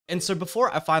And so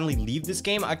before I finally leave this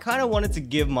game, I kind of wanted to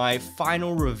give my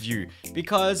final review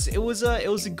because it was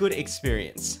a good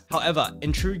experience. However,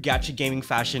 in true gacha gaming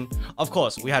fashion, of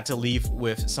course, we had to leave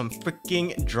with some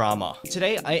freaking drama.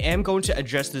 Today, I am going to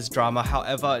address this drama.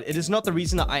 However, it is not the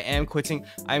reason that I am quitting.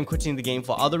 I am quitting the game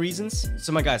for other reasons.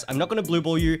 So my guys, I'm not going to blue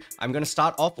ball you. I'm going to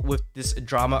start off with this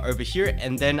drama over here,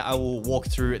 and then I will walk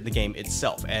through the game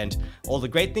itself and all the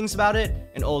great things about it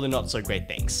and all the not so great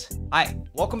things. Hi,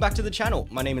 welcome back to the channel.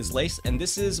 My name is Lace, and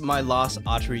this is my last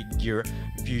Artery Gear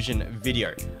Fusion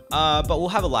video. But we'll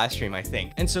have a live stream, I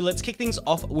think. And so let's kick things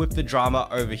off with the drama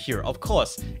over here. Of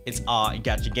course, it's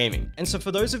gacha gaming. And so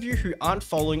for those of you who aren't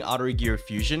following Artery Gear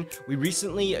Fusion, we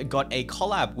recently got a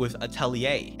collab with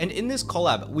Atelier. And in this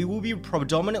collab, we will be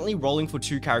predominantly rolling for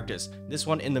two characters. This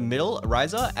one in the middle,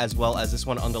 Ryza, as well as this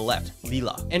one on the left,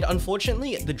 Lila. And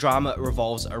unfortunately, the drama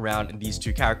revolves around these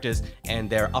two characters and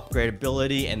their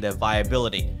upgradability and their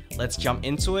viability. Let's jump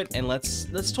into it and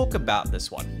let's talk about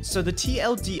this one. So the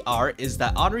TLDR is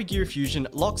that Artery Gear Fusion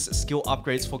locks skill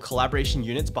upgrades for collaboration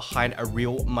units behind a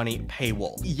real money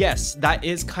paywall. Yes, that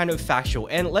is kind of factual,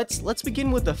 and let's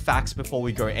begin with the facts before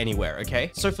we go anywhere, okay?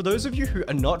 So for those of you who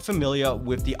are not familiar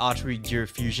with the Artery Gear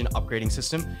Fusion upgrading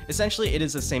system, essentially it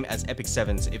is the same as Epic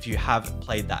 7's if you have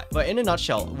played that. But in a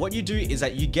nutshell, what you do is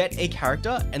that you get a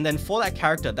character, and then for that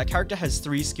character has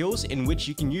 3 skills in which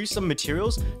you can use some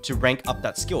materials to rank up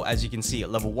that skill. As you can see,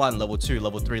 level 1, level 2,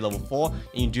 level 3, level 4,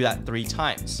 and you do that 3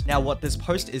 times. Now what this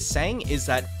post is saying is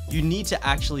that you need to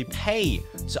actually pay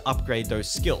to upgrade those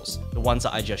skills, the ones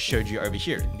that I just showed you over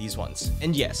here, these ones.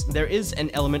 And yes, there is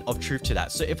an element of truth to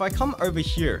that. So if I come over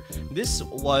here, this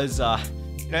was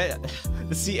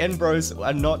the CN bros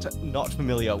are not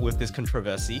familiar with this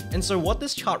controversy. And so what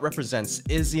this chart represents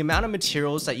is the amount of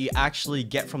materials that you actually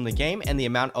get from the game and the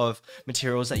amount of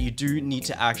materials that you do need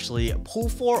to actually pull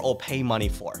for or pay money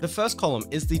for. The first column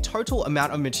is the total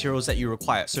amount of materials that you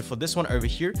require. So for this one over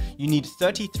here, you need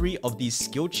 33 of these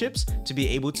skill chips to be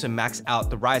able to max out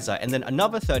the Ryza, and then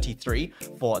another 33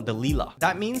 for the Lila.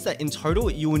 That means that in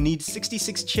total, you will need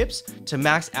 66 chips to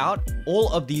max out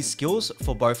all of these skills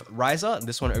for both Ryza,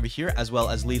 this one over here, as well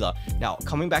as Lila. Now,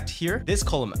 coming back to here, this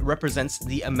column represents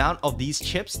the amount of these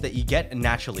chips that you get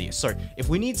naturally. So if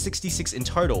we need 66 in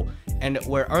total, and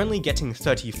we're only getting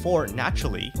 34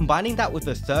 naturally, combining that with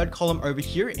the third column over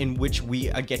here, in which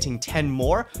we are getting 10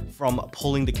 more from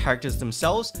pulling the characters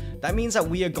themselves, that means that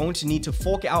we are going to need to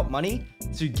fork out money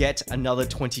to get another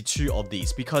 22 of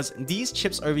these, because these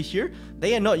chips over here,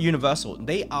 they are not universal,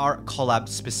 they are collab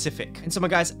specific. And so my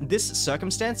guys, this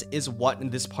circumstance is what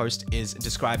this post is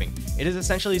describing. It is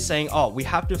essentially saying, oh, we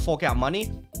have to fork out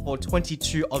money for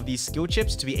 22 of these skill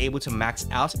chips to be able to max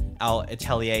out our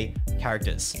Atelier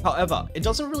characters. However, it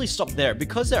doesn't really stop there,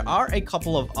 because there are a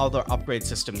couple of other upgrade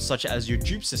systems, such as your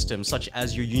dupe system, such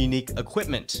as your unique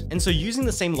equipment. And so using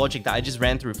the same logic that I just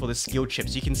ran through for the skill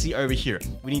chips, you can see over here,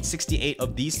 we need 68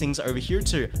 of these things over here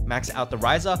to max out the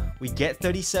Ryza. We get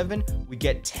 37, we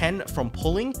get 10 from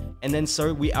pulling, and then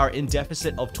so we are in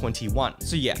deficit of 21.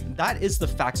 So yeah, that is the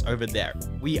facts over there.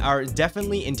 We are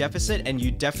definitely in deficit, and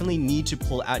you definitely need to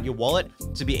pull out your wallet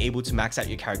to be able to max out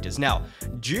your characters. Now,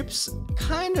 dupes,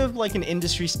 kind of like an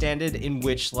industry standard in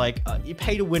which you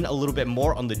pay to win a little bit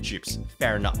more on the dupes,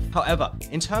 fair enough. However,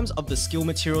 in terms of the skill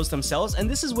materials themselves, and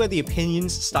this is where the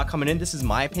opinions start coming in, this is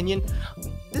my opinion,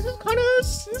 this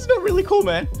is not really cool,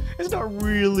 man. It's not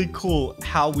really cool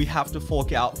how we have to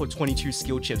fork out for 22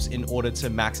 skill chips in order to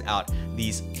max out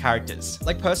these characters.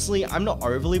 Like personally, I'm not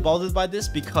overly bothered by this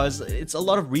because it's a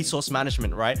lot of resource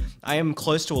management, right? I am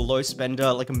close to a low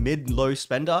spender, like a mid-low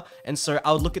spender. And so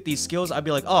I would look at these skills, I'd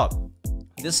be like, oh,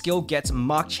 this skill gets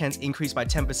mark chance increased by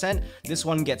 10%. This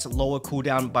one gets lower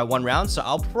cooldown by 1 round. So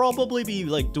I'll probably be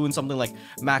doing something like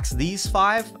max these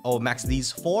 5 or max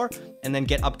these 4 and then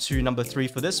get up to number 3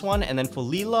 for this one. And then for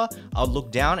Lila, I'll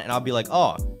look down and I'll be like,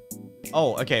 oh,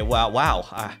 okay, wow.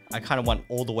 I kind of want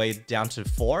all the way down to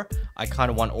 4. I kind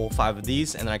of want all 5 of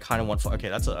these, and then I kind of want 4. Okay,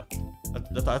 that's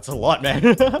a lot,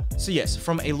 man. So yes,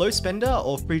 from a low spender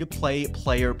or free-to-play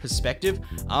player perspective,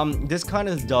 this kind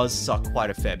of does suck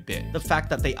quite a fair bit. The fact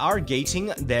that they are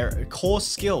gating their core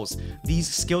skills, these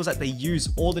skills that they use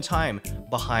all the time,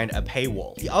 behind a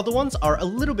paywall. The other ones are a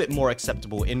little bit more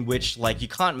acceptable, in which you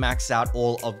can't max out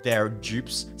all of their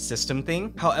dupes system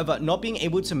thing. However, not being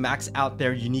able to max out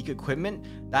their unique equipment,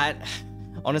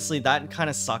 honestly, that kind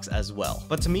of sucks as well.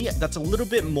 But to me, that's a little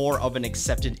bit more of an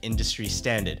accepted industry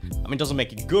standard. I mean, it doesn't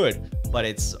make it good, but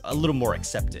it's a little more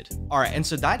accepted. All right, and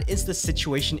so that is the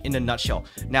situation in a nutshell.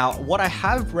 Now, what I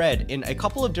have read in a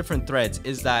couple of different threads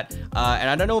is that, and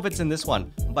I don't know if it's in this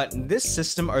one, but this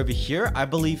system over here, I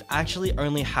believe actually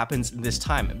only happens this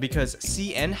time because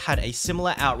CN had a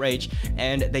similar outrage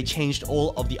and they changed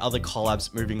all of the other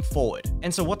collabs moving forward.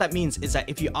 And so what that means is that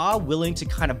if you are willing to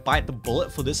kind of bite the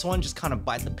bullet for this one, just kind of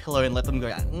bite the pillow and let them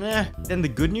go, nah, then the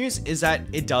good news is that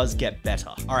it does get better.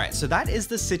 All right, so that is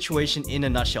the situation in a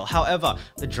nutshell. However,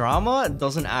 the drama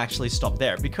doesn't actually stop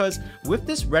there because with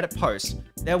this Reddit post,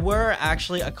 there were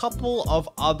actually a couple of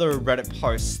other Reddit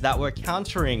posts that were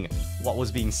countering what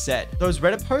was being said. Those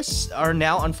Reddit posts are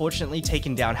now unfortunately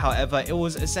taken down. However, it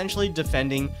was essentially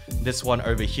defending this one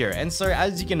over here. And so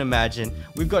as you can imagine,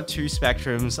 we've got two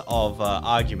spectrums of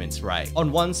arguments, right?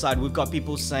 On one side, we've got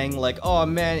people saying like, oh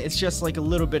man, it's just like a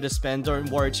little bit of spend. Don't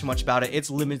worry too much about it. It's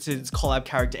limited. It's collab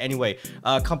character anyway.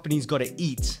 Companies got to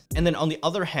eat. And then on the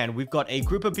other hand, we've got a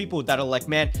group of people that are like,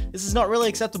 man, this is not really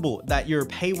acceptable that you're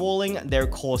paywalling their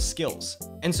core skills.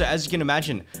 And so as you can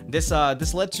imagine, this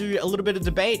led to a little bit of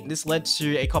debate. This led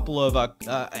to a couple of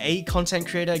a content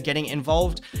creator getting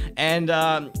involved and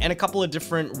a couple of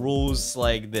different rules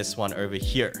like this one over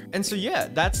here. And so yeah,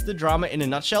 that's the drama in a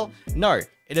nutshell. No,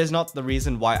 it is not the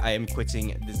reason why I am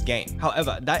quitting this game.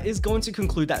 However, that is going to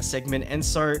conclude that segment. And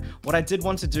so what I did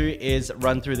want to do is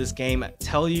run through this game,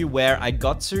 tell you where I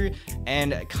got to,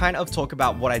 and kind of talk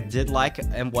about what I did like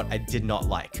and what I did not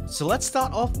like. So let's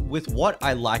start off with what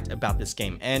I liked about this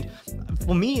game. And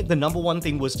for me, the number one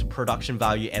thing was the production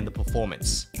value and the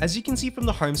performance. As you can see from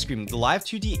the home screen, the live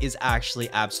 2D is actually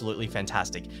absolutely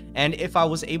fantastic. And if I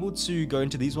was able to go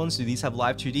into these ones, do these have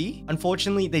live 2D?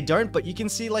 Unfortunately, they don't, but you can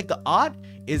see like the art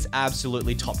is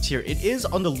absolutely top tier. It is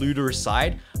on the looter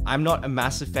side. I'm not a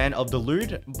massive fan of the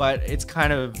loot, but it's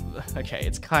kind of, okay,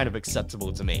 it's kind of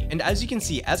acceptable to me. And as you can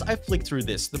see, as I flick through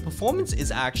this, the performance is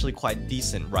actually quite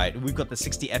decent, right? We've got the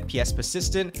 60 FPS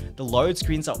persistent, the load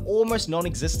screens are almost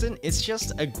non-existent. It's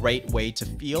just a great way to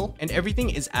feel, and everything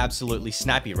is absolutely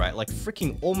snappy, right? Like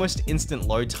freaking almost instant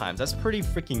load times. That's pretty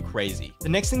freaking crazy. The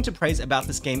next thing to praise about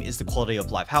this game is the quality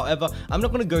of life. However, I'm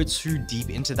not going to go too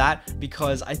deep into that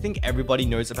because I think everybody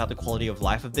knows about the quality of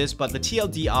life of this, but the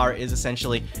TLDR is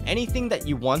essentially anything that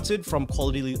you wanted from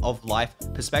quality of life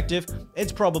perspective,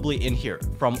 it's probably in here.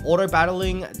 From auto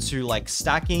battling to like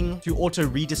stacking to auto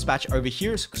redispatch over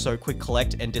here, so quick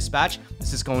collect and dispatch.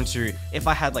 This is going to, if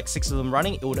I had like 6 of them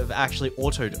running, it would have actually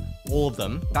autoed all of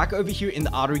them. Back over here in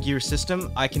the Artery Gear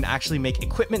system, I can actually make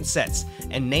equipment sets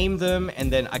and name them, and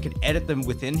then I can edit them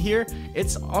within here.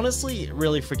 It's honestly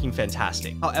really freaking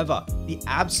fantastic. However, the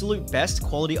absolute best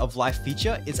quality of life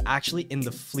feature is actually in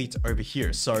the fleet over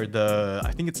here. So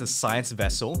I think it's a science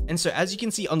vessel. And so as you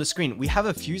can see on the screen, we have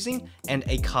a fusing and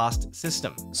a cast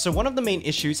system. So one of the main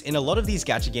issues in a lot of these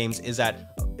gacha games is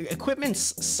that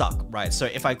equipments suck, right? So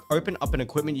if I open up an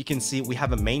equipment, you can see we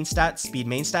have a main stat, speed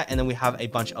main stat, and then we have a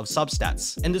bunch of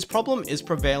substats. And this problem is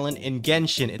prevalent in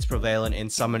Genshin, it's prevalent in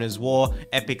Summoner's War,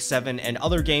 Epic 7, and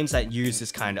other games that use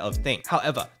this kind of thing.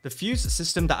 However, the fuse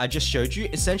system that I just showed you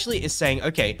essentially is saying,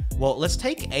 okay, well, let's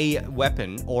take a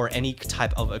weapon or any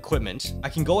type of equipment. I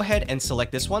can go ahead and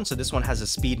select this one. So this one has a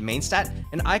speed main stat,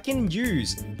 and I can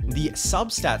use the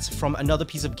substats from another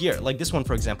piece of gear, like this one,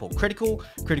 for example, critical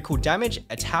damage,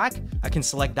 attack. I can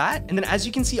select that. And then as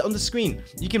you can see on the screen,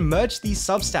 you can merge these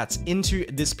substats into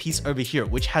this piece over here,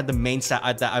 which had the main stat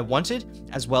that I wanted,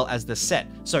 as well as the set.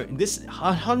 So this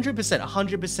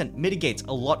 100% mitigates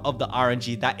a lot of the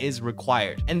RNG that is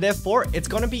required. And therefore, it's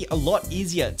going to be a lot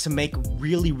easier to make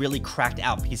really cracked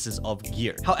out pieces of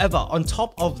gear. However, on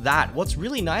top of that, what's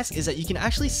really nice is that you can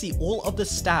actually see all of the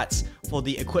stats for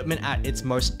the equipment at its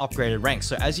most upgraded rank.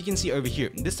 So as you can see over here,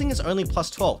 this thing is only plus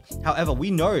 12. However,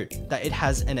 we know that it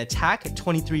has an attack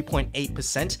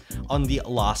 23.8% on the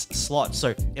last slot.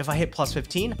 So if I hit plus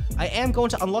 15, I am going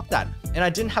to unlock that. And I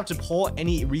didn't have to pour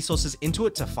any resources into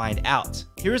it to find out.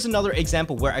 Here is another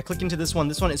example where I click into this one.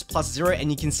 This one is plus 0, and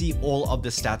you can see all of the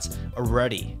stats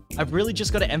already. I've really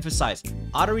just got to emphasize,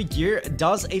 Artery Gear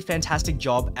does a fantastic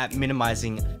job at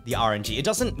minimizing the RNG.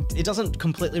 It doesn't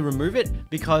completely remove it,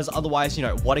 because otherwise, you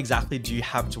know, what exactly do you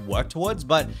have to work towards?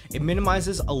 But it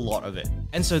minimizes a lot of it.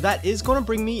 And so that is going to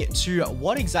bring me to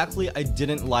what exactly I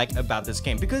didn't like about this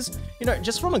game, because, you know,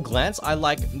 just from a glance, I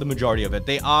like the majority of it.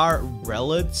 They are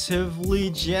relatively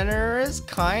generous,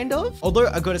 kind of. Although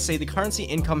I gotta say, the currency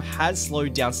income has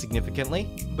slowed down significantly.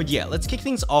 But yeah, let's kick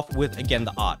things off with, again,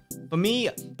 the art. For me,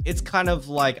 it's kind of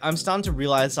like I'm starting to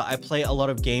realize that I play a lot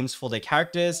of games for their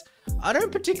characters. I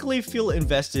don't particularly feel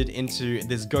invested into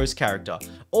this Ghost character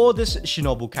or this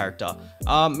Shinobu character.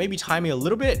 Maybe Timey a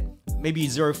little bit, maybe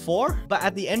 04. But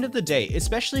at the end of the day,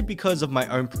 especially because of my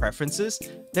own preferences,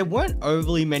 there weren't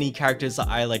overly many characters that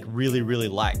I like really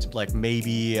liked. Like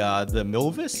maybe the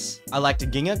Milvis. I liked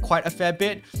Ginga quite a fair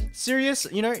bit. Sirius,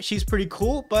 you know, she's pretty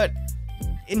cool, but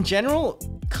in general,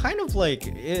 kind of like,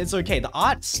 it's okay. The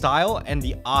art style and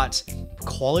the art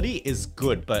quality is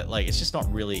good, but like, it's just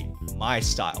not really my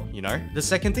style, you know? The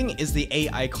second thing is the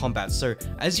AI combat. So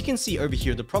as you can see over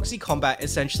here, the proxy combat,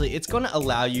 essentially, it's gonna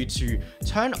allow you to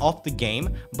turn off the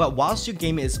game, but whilst your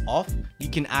game is off, you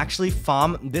can actually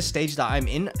farm this stage that I'm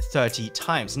in 30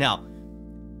 times. Now,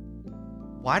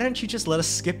 why don't you just let us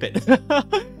skip it?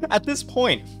 At this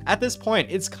point,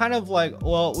 it's kind of like,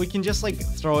 well, we can just like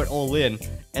throw it all in,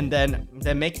 and then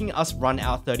they're making us run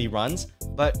out 30 runs,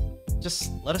 but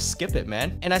just let us skip it,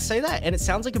 man. And I say that and it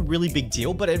sounds like a really big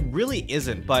deal, but it really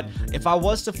isn't. But if I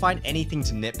was to find anything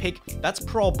to nitpick, that's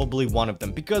probably one of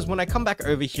them. Because when I come back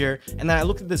over here and then I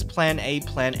look at this plan A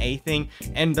thing,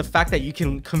 and the fact that you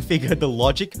can configure the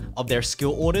logic of their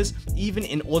skill orders, even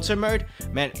in auto mode,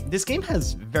 man, this game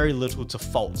has very little to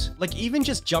fault. Like even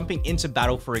just jumping into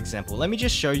battle, for example, let me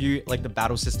just show you like the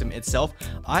battle system itself.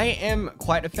 I am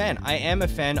quite a fan. I am a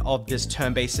fan of this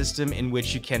turn-based system in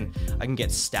which I can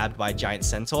get stabbed by giant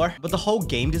centaur, but the whole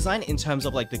game design in terms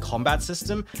of like the combat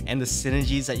system and the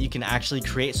synergies that you can actually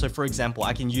create. So for example,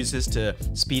 I can use this to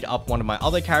speed up one of my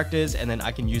other characters, and then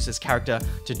I can use this character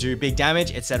to do big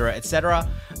damage, etc, etc.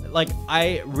 Like,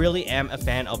 I really am a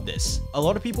fan of this. A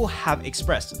lot of people have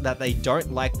expressed that they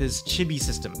don't like this chibi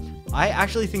system. I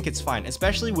actually think it's fine,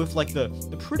 especially with like the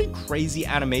pretty crazy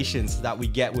animations that we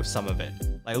get with some of it.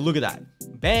 Like, look at that.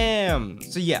 Bam!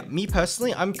 So yeah, me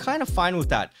personally, I'm kind of fine with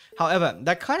that. However,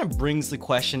 that kind of brings the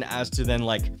question as to then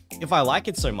like, if I like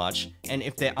it so much, and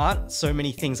if there aren't so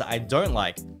many things that I don't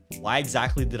like, why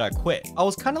exactly did I quit? I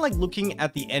was kind of like looking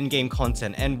at the end game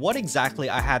content and what exactly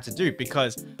I had to do,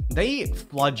 because they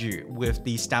flood you with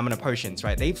the stamina potions,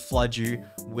 right? They flood you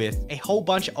with a whole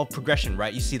bunch of progression,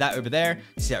 right? You see that over there,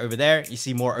 you see that over there, you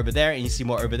see more over there, and you see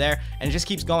more over there, and it just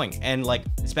keeps going. And like,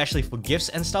 especially for gifts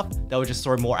and stuff, they'll just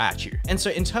throw more at you. And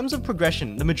so in terms of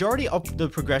progression, the majority of the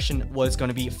progression was going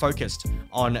to be focused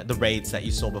on the raids that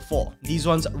you saw before. These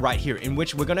ones right here, in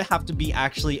which we're going to have to be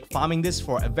actually farming this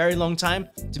for a very long time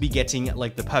to be getting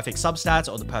like the perfect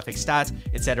substats or the perfect stats,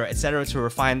 etc, to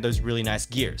refine those really nice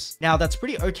gears. Now, that's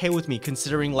pretty okay with me,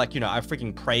 considering like, you know, I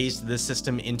freaking praised this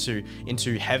system into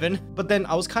heaven, but then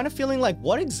I was kind of feeling like,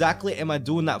 what exactly am I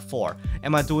doing that for?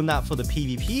 Am I doing that for the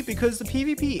PvP? Because the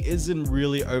PvP isn't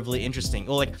really overly interesting,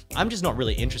 or like, I'm just not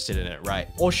really interested in it, right?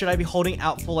 Or should I be holding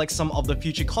out for like some of the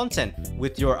future content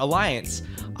with your alliance?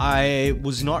 I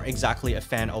was not exactly a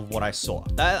fan of what I saw.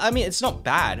 I mean, it's not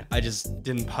bad, I just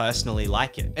didn't personally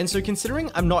like it. And so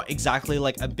considering I'm not exactly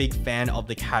like a big fan of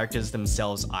the characters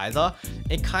themselves either,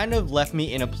 it kind of left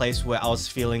me in a place where I was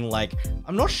feeling like,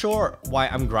 I'm not sure why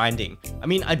I'm grinding. I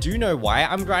mean, I do know why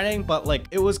I'm grinding, but like,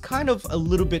 it was kind of a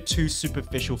little bit too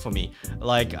superficial for me.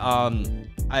 Like,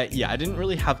 I didn't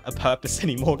really have a purpose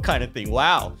anymore kind of thing.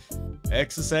 Wow.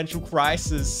 Existential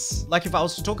crisis. Like, if I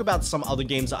was to talk about some other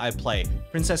games that I play,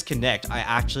 Princess Connect, I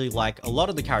actually like a lot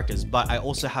of the characters, but I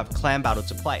also have Clan Battle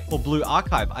to play. For Blue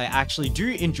Archive, I actually do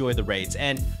enjoy the raids,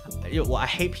 and well, I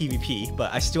hate PvP,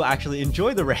 but I still actually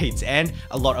enjoy the raids and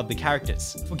a lot of the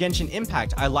characters. For Genshin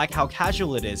Impact, I like how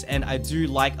casual it is, and I do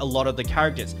like a lot of the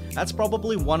characters. That's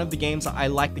probably one of the games that I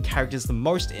like the characters the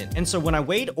most in. And so when I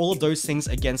weighed all of those things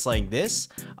against like this,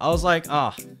 I was like,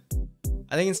 I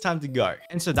think it's time to go.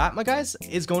 And so that, my guys,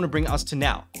 is going to bring us to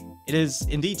now. It is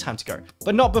indeed time to go,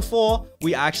 but not before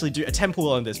we actually do a temple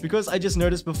on this, because I just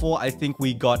noticed before, I think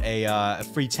we got a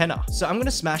free tenner. So I'm going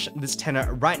to smash this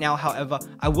tenner right now. However,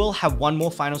 I will have one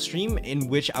more final stream in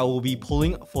which I will be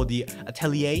pulling for the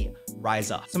Atelier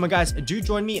Ryza. So my guys, do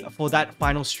join me for that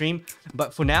final stream.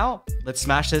 But for now, let's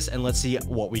smash this and let's see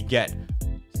what we get.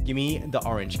 Give me the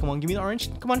orange. Come on, give me the orange.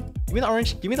 Come on, give me the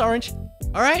orange. Give me the orange.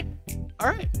 All right. All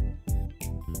right.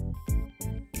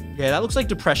 Yeah, that looks like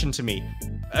depression to me.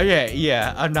 Okay,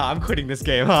 yeah. No, I'm quitting this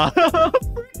game, huh?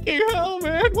 Freaking hell,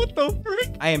 man. What the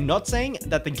frick? I am not saying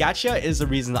that the gacha is the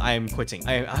reason that I am quitting.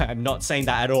 I'm not saying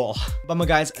that at all. But my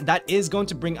guys, that is going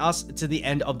to bring us to the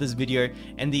end of this video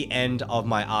and the end of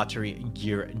my Artery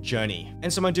Gear journey.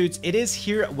 And so my dudes, it is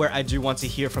here where I do want to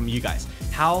hear from you guys.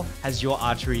 How has your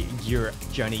Artery Gear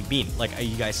journey been? Like, are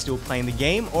you guys still playing the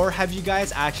game, or have you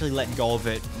guys actually let go of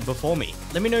it before me?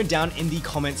 Let me know down in the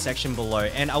comment section below,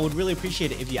 and I would really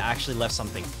appreciate it if you actually left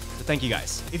something. So thank you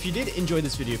guys. If you did enjoy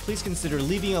this video, please consider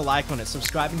leaving a like on it,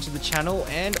 subscribing to the channel,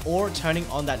 and or turning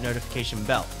on that notification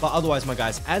bell. But otherwise, my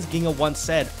guys, as Ginga once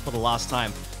said for the last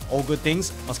time, all good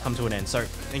things must come to an end. So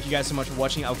thank you guys so much for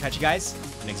watching. I'll catch you guys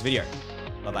in the next video.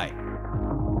 Bye bye.